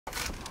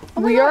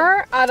We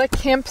are at a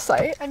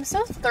campsite. I'm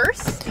so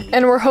thirsty.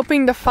 And we're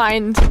hoping to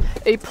find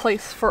a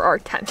place for our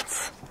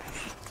tents.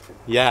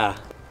 Yeah,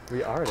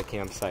 we are at a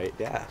campsite,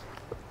 yeah.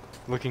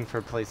 Looking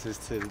for places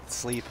to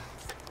sleep.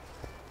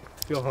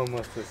 Feel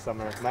homeless this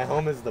summer. My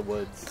home is the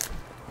woods.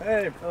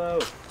 Hey, hello.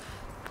 Do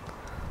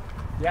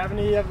you have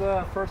any of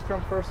the first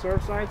come, first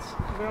serve sites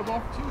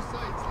available? 2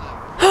 sites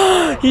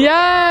left.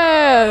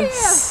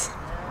 Yes! I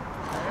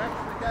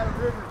actually got a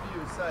river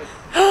view site.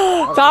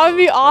 That would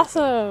be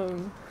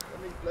awesome.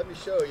 Let me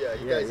show you.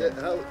 You guys,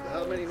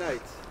 how many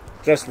nights?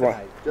 Just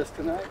one. Just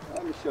tonight?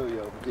 Let me show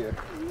you over here.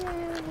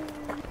 Yay.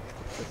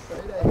 The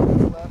site I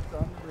have left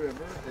on the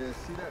river is,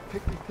 see that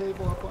picnic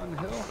table up on the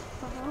hill?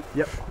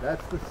 Yep.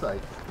 That's the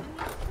site.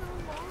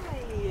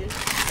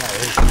 That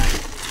is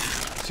nice.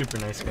 Super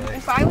nice guy.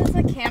 If I was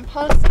a camp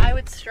host, I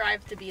would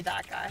strive to be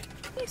that guy.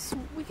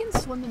 We can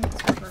swim in this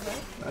river,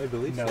 right? I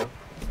believe so.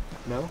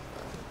 No?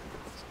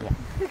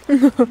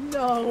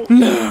 No.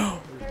 No.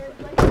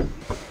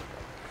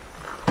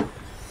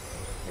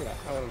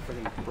 I would have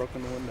freaking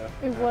broken the window.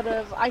 It would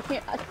have. I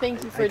can't.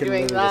 Thank you for I can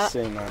doing literally that. just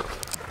seeing that.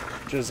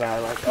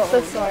 Josiah like, oh,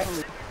 This way.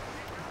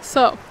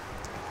 So,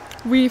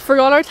 we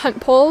forgot our tent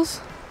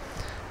poles.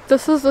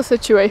 This is the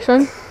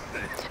situation.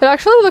 It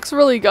actually looks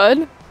really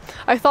good.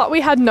 I thought we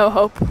had no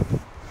hope,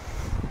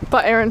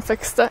 but Aaron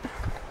fixed it.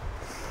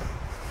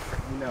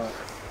 you know it.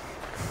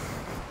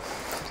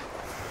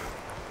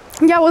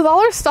 Yeah, with all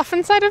our stuff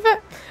inside of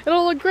it,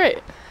 it'll look great.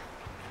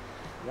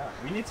 Yeah,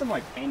 we need some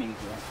like paintings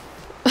though.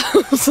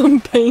 Some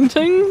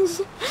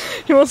paintings.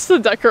 He wants to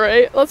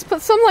decorate. Let's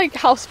put some like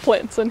house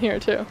plants in here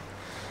too.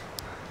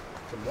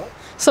 Some what?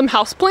 Some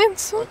house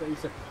plants? I thought you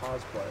said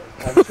cosplay.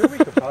 I'm sure we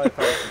could probably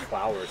find some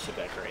flowers to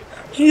decorate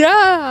that.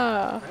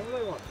 Yeah. I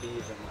really want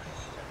bees in my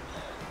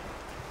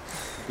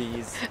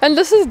bees. And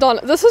this is done.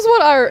 This is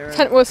what our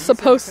tent was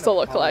supposed to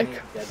look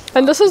like.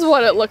 And this is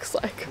what it looks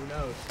like. Who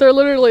knows? They're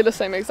literally the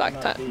same exact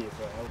Not tent. bees,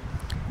 so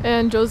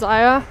And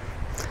Josiah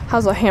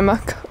has a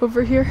hammock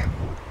over here.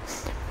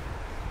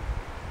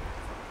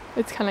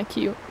 It's kind of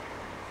cute.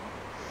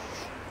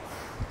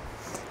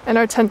 And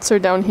our tents are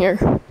down here.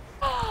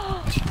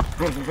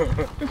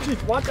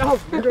 Watch out!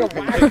 You're gonna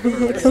whack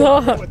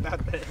with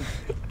that thing.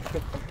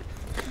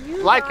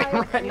 Like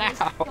right now.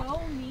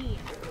 So mean.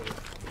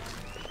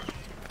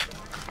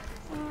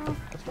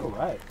 Let's go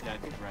right. Yeah, I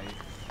think right.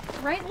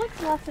 Right looks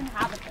less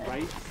inhabited.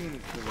 Right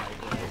seems the right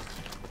way.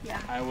 Yeah.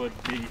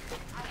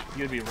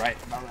 You'd be right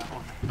about that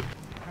one.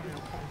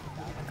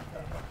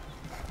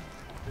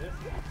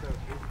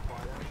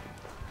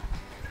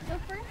 The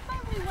first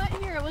time we went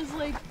here, it was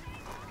like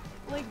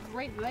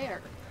right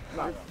there.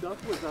 Our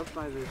stuff was up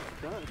by this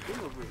thing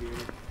over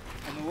here,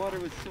 and the water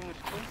was so much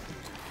closer.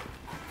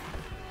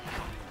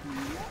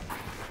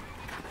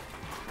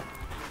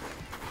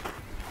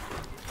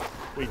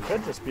 We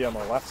could just be on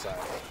the left side.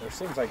 There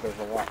seems like there's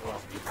a lot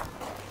left.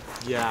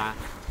 Yeah.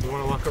 You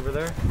want to walk over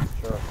there?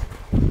 Sure.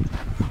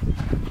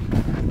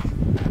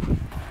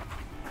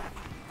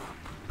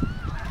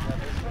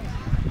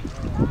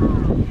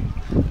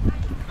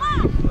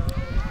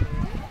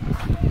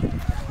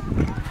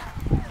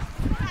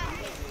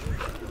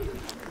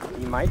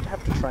 You might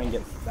have to try and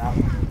get that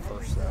one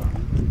first, though.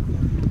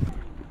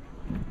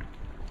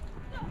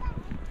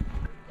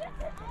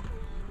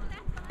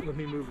 Let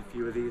me move a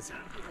few of these.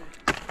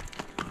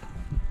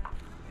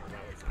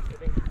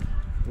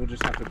 We'll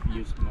just have to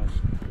use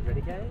most.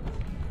 Ready, guys?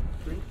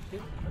 3, 2,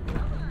 1.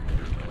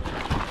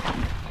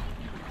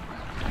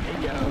 Hey,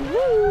 yo.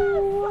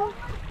 Woo!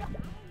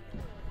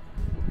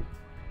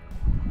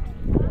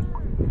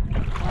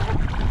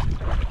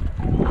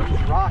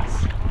 These rocks.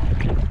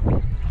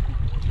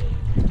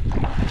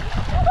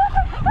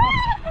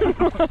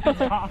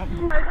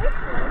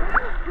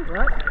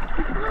 What?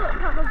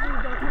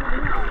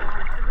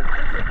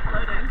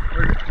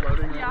 We're just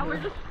floating. Yeah,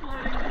 we're just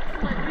floating.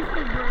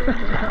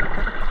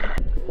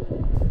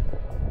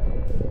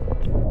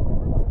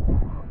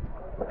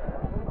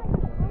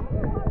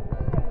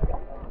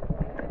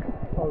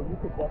 Oh, you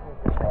could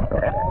definitely.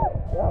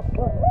 Yeah, of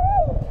course.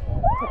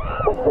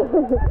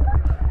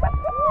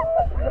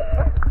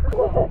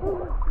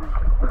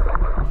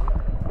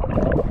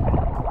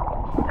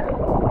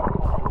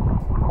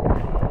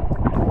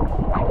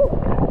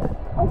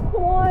 A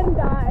swan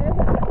dive.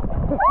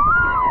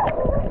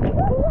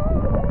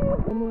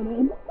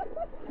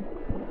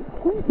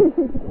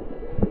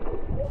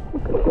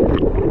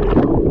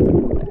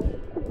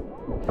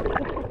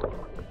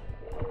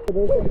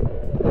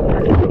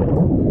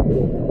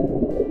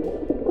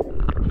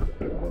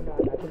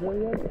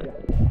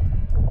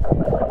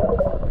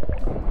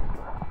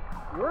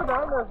 You were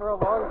down there for a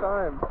long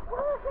time.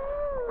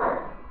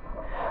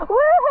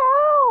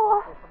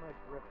 Woohoo!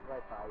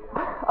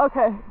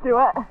 Okay, do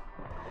it.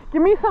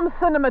 Give me some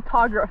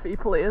cinematography,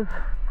 please.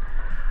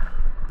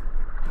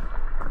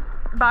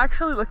 That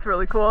actually looked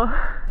really cool.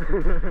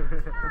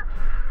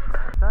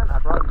 I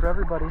brought it for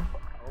everybody.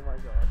 Oh my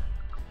god.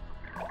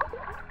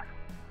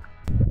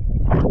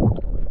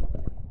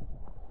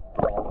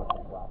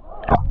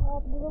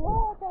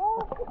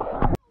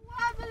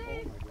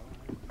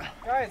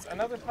 Guys,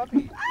 another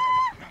puppy.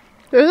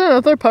 There's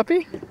another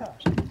puppy? Oh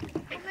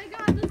my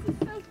god, this is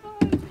so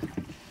fun.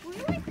 Where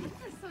do I put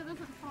this so it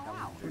doesn't fall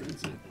out?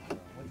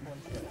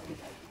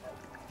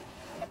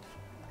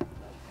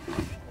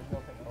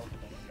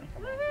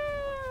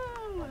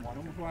 Woohoo!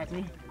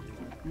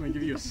 I'm gonna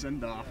give you a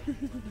send off.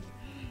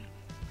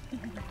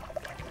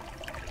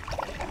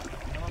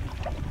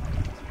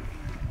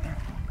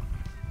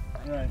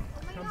 Alright,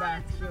 come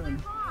back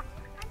soon.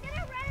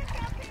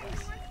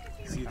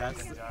 See,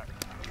 that's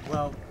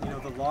well, you know,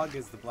 the log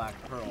is the black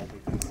pearl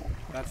because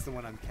that's the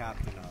one I'm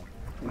captain of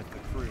with the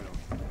crew.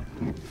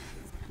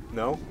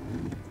 No?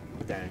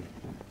 Dang.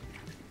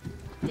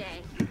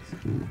 Dang.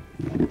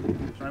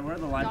 Should I wear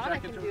the life Donna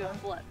jacket? can do a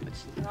flip, but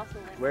she can also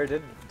land. Where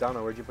did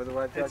Donna? Where'd you put the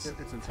life jacket?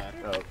 It's inside.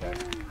 Oh, okay.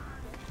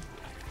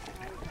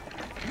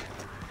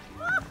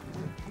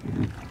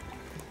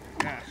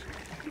 Gosh.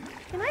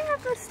 Can I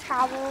have this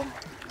towel?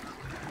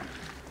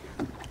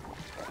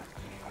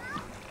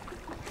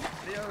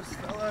 Adios,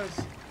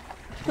 fellas.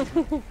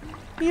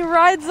 He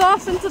rides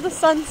off into the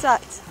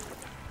sunset,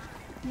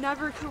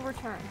 never to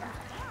return.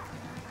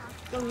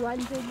 The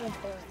London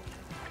Winter.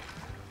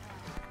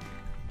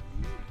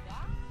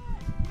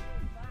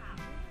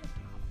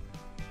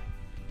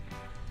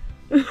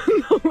 No,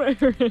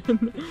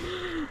 Aaron.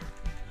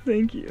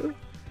 Thank you.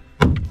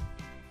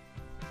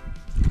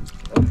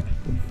 Okay.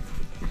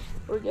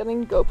 We're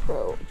getting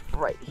GoPro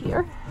right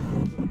here.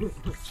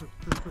 That is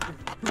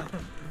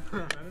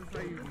how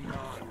you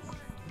not.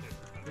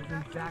 It's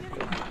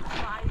exactly.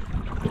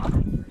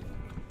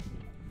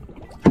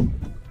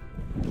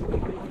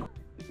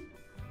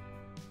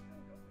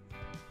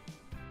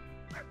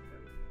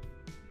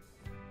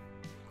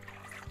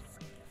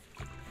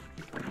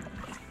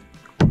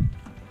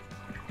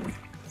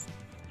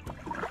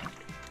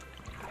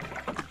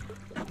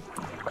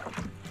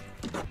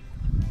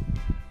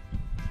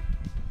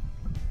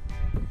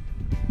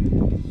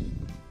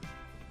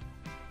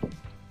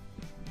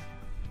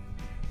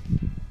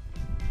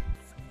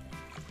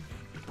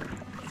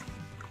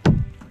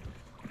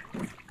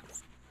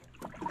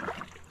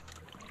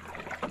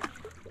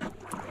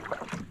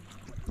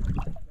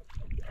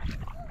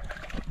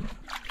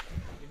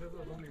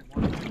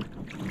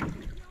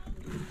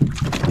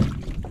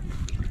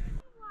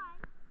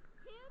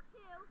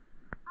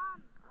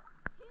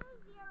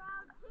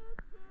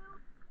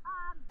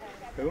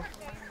 Who?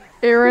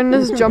 Aaron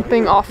is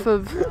jumping off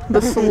of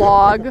this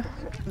log.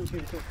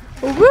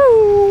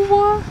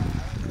 Woo!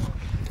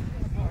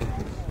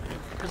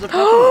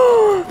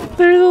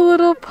 There's a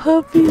little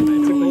puppy.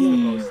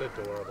 Most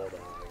adorable dog.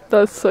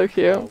 That's so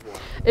cute.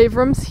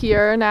 Avram's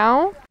here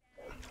now.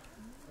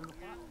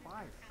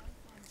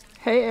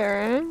 Hey,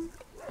 Aaron.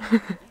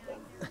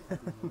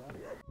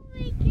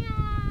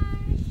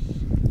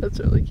 That's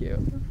really cute.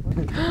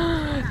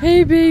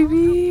 Hey,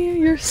 baby.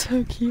 You're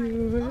so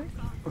cute.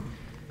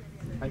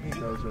 I think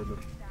those are the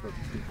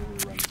people who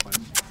run the place.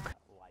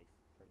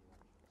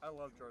 I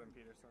love Jordan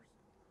Peterson.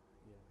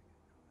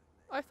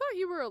 I thought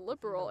you were a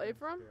liberal,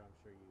 Avram.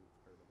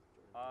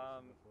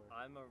 I'm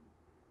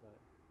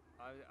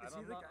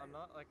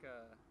not like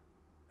a.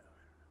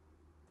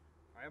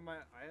 I have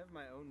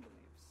my own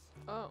beliefs.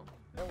 Oh.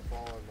 Don't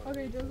fall in love.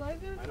 Okay, Josiah's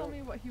gonna tell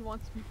me what he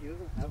wants me He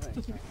doesn't have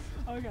any.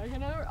 Okay, I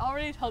can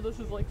already tell this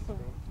is like some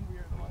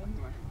weird one.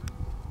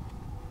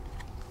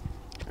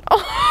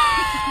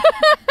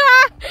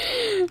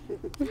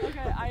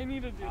 Okay, I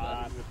need to do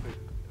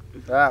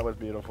this. That was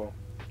beautiful.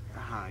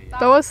 Ah, yeah.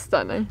 That was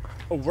stunning.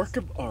 A work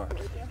of art.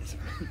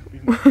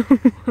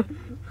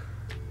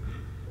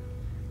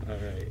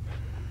 Alright.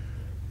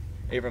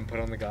 Abram, put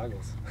on the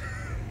goggles.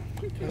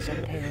 He's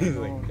like,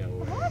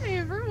 no. Come on,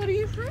 Avram, what are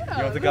you afraid of?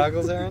 You want the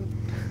goggles, Aaron?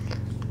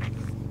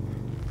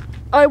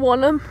 I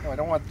want them. Oh, I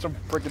don't want some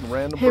freaking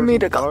random Hand me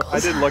the person. goggles. I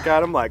did look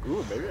at him like,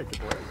 ooh, maybe I could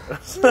wear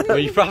this. Well,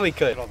 you probably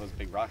could. All those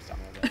big rocks down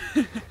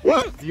there.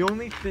 What? The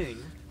only thing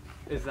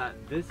is that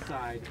this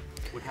side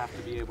would have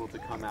to be able to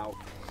come out.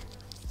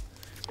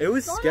 It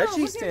was Donna,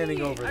 sketchy look at standing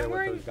me. over there I'm with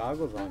wearing those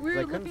goggles on. 'Cause I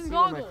weird couldn't looking see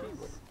where my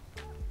goggles.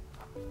 feet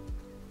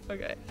were.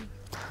 Okay.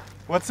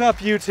 What's up,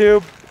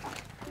 YouTube?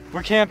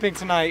 We're camping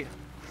tonight.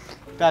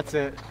 That's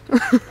it.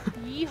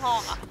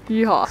 Yeehaw.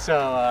 Yeehaw.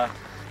 So,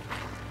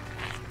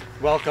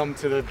 welcome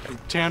to the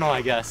channel,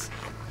 I guess.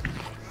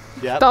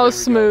 Yep, That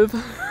was there we go.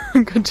 smooth.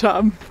 Good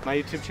job. My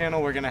YouTube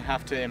channel, we're gonna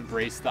have to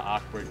embrace the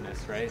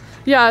awkwardness, right?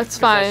 Yeah, it's 'Cause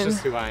fine. That's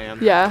just who I am.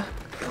 Yeah,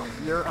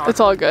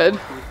 it's all good.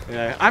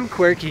 Yeah, I'm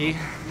quirky.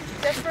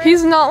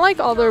 He's not like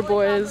other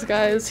boys,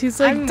 guys. He's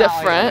like I'm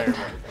not like different.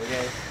 other boys,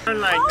 okay? I'm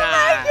like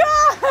that.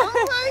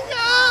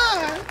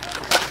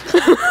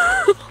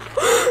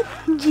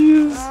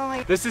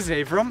 Jeez. This is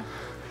Avram.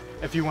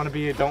 If you want to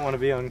be, don't want to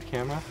be on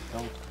camera,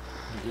 don't.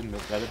 You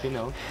didn't let it be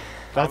known.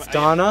 That's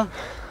Donna,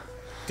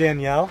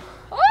 Danielle.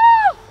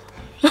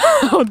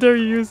 How dare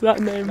you use that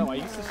name? No, I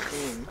used to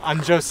scream.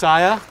 I'm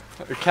Josiah,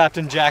 or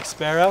Captain Jack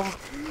Sparrow.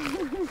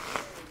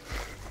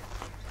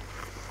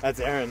 That's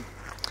Aaron.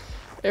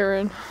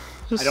 Aaron.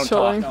 Just I don't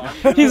chilling.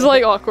 talk. He's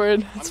like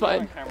awkward. It's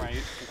fine.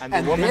 And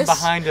the woman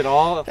behind it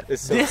all is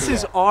so This cool.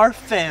 is our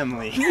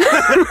family.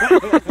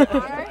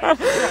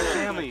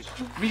 Family.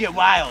 We get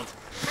wild.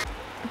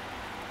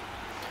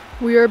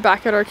 We are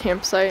back at our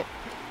campsite,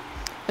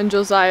 and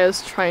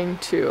Josiah's trying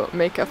to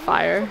make a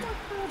fire.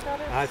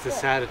 It's a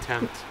sad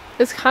attempt.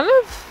 It's kind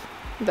of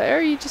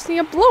there. You just need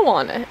to blow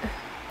on it.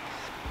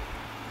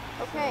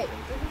 Okay,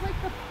 this is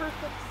like the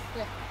perfect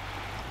stick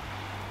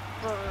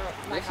for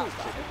my hot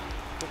dog.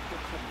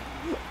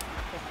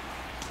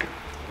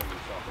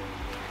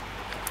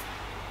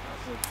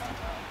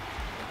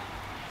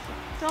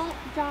 Don't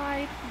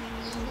die,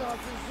 please.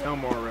 No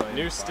more really.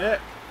 New stick.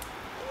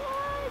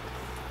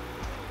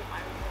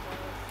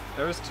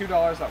 There was $2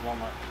 at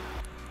Walmart.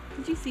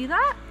 Did you see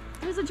that?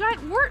 There's a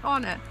giant wart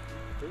on it.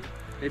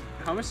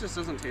 How much this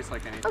doesn't taste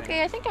like anything.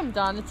 Okay, I think I'm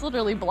done. It's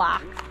literally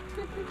black.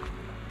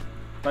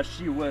 But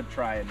she would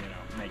try and,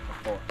 make the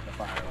fire like a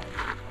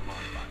bonfire.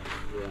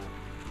 Yeah.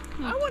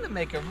 I want to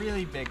make a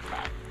really big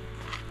fire.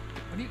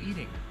 What are you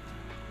eating?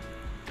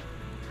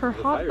 Her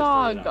hot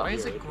dog. Why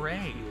is it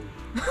gray?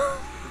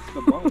 It's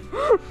the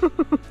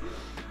bun.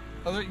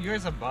 Oh,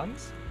 yours are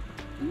buns?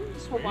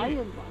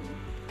 Hawaiian bun.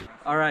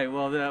 All right,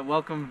 well,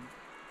 welcome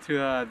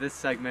to this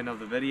segment of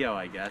the video,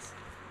 I guess.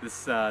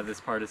 This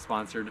part is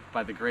sponsored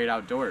by the Great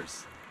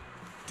Outdoors.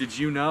 Did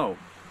you know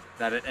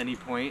that at any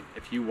point,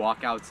 if you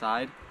walk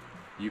outside,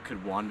 you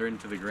could wander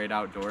into the Great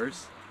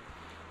Outdoors?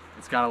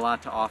 It's got a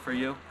lot to offer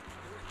you.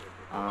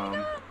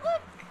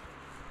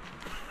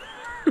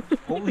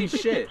 Holy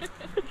shit!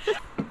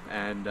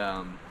 And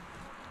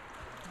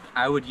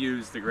I would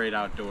use the Great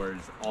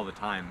Outdoors all the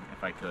time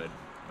if I could,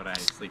 but I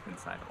sleep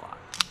inside a lot.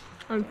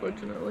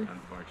 Unfortunately.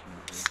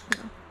 Unfortunately.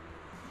 Yeah.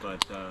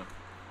 But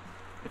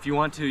if you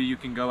want to, you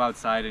can go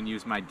outside and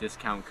use my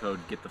discount code,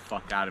 get the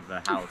fuck out of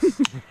the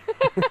house.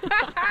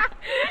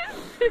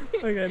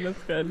 Okay,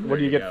 that's good. What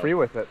do you get free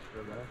with it?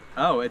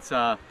 Oh, it's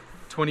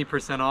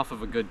 20% off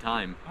of a good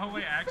time. Oh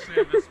wait, I actually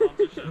have a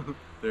sponsorship.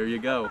 There you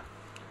go.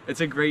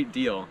 It's a great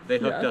deal. They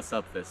hooked Yeah. us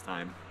up this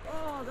time.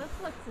 Oh, this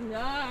looks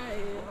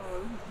nice.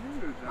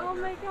 Oh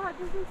my god,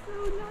 this is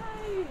so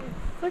nice.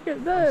 Look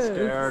at this.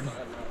 Scared.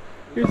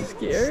 You're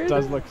scared? It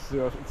does look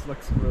it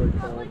looks really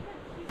cold.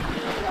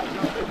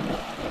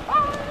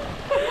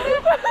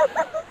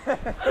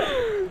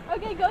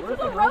 Okay, go to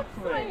the rope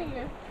swing.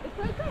 It's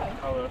right there.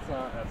 Oh, that's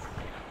not as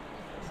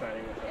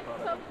exciting as I It's thought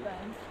it would be.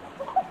 something.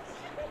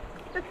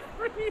 It's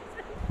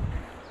freezing.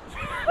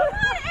 Oh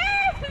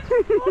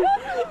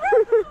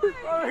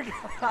my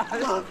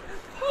god!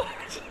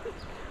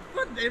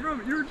 Abram,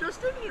 you were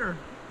just in here.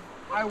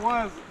 I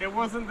was. It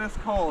wasn't this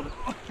cold.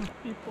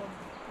 Too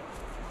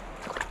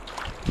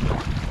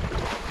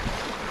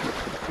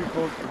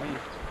cold for me.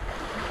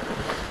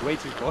 Way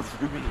too close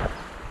for me.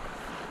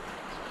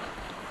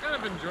 Kind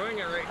of enjoying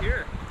it right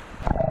here.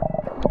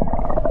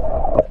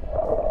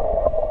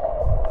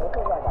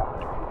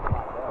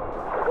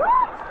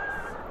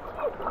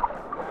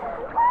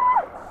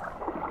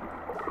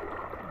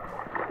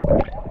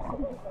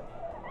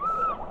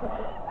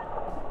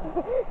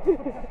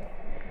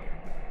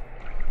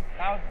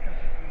 How's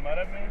mud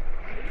at me?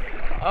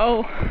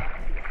 Oh.